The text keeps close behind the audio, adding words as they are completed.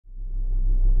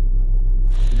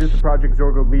this the Project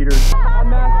Zorgo leader?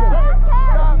 I'm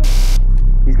asking.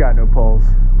 He's got no pulse.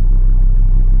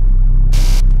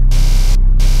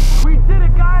 We did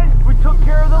it, guys! We took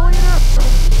care of the leader!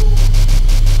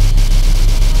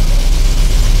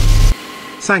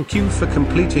 Thank you for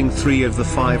completing 3 of the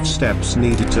 5 steps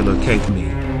needed to locate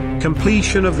me.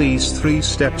 Completion of these 3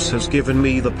 steps has given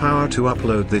me the power to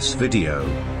upload this video.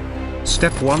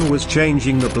 Step 1 was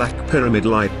changing the black pyramid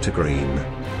light to green.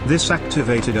 This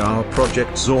activated our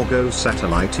Project Zorgo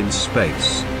satellite in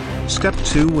space. Step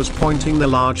 2 was pointing the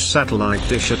large satellite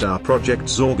dish at our Project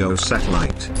Zorgo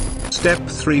satellite. Step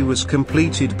 3 was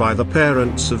completed by the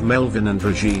parents of Melvin and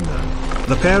Regina.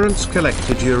 The parents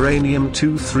collected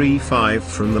uranium-235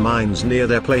 from the mines near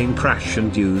their plane crash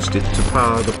and used it to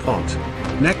power the pod.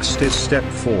 Next is step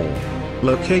 4.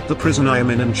 Locate the prison I am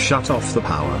in and shut off the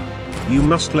power. You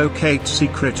must locate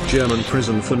secret German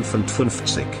prison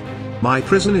 55. My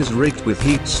prison is rigged with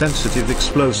heat-sensitive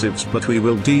explosives, but we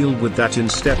will deal with that in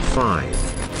step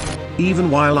 5.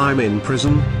 Even while I'm in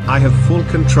prison, I have full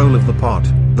control of the pod,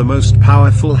 the most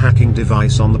powerful hacking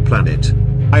device on the planet.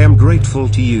 I am grateful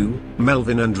to you,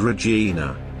 Melvin and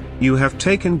Regina. You have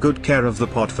taken good care of the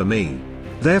pod for me.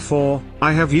 Therefore,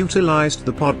 I have utilized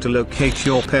the pod to locate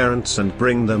your parents and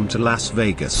bring them to Las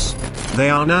Vegas.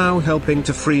 They are now helping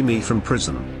to free me from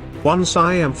prison. Once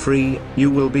I am free,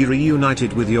 you will be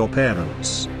reunited with your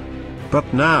parents.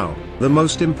 But now, the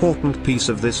most important piece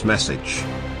of this message.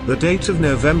 The date of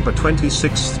November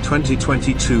 26,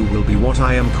 2022 will be what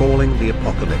I am calling the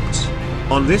apocalypse.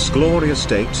 On this glorious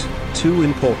date, 2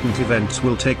 important events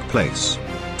will take place.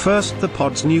 First, the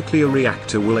pod's nuclear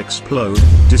reactor will explode,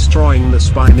 destroying the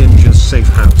Spy Ninja's safe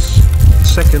house.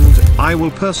 Second, I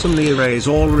will personally erase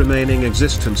all remaining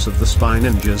existence of the Spy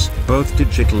Ninjas, both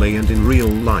digitally and in real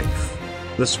life.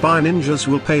 The Spy Ninjas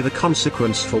will pay the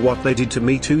consequence for what they did to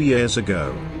me 2 years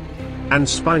ago. And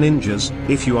Spy Ninjas,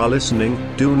 if you are listening,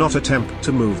 do not attempt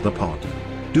to move the pod.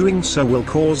 Doing so will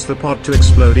cause the pod to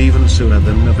explode even sooner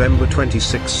than November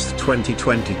 26,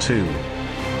 2022.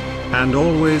 And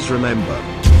always remember,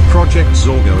 Project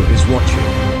Zorgo is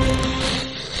watching.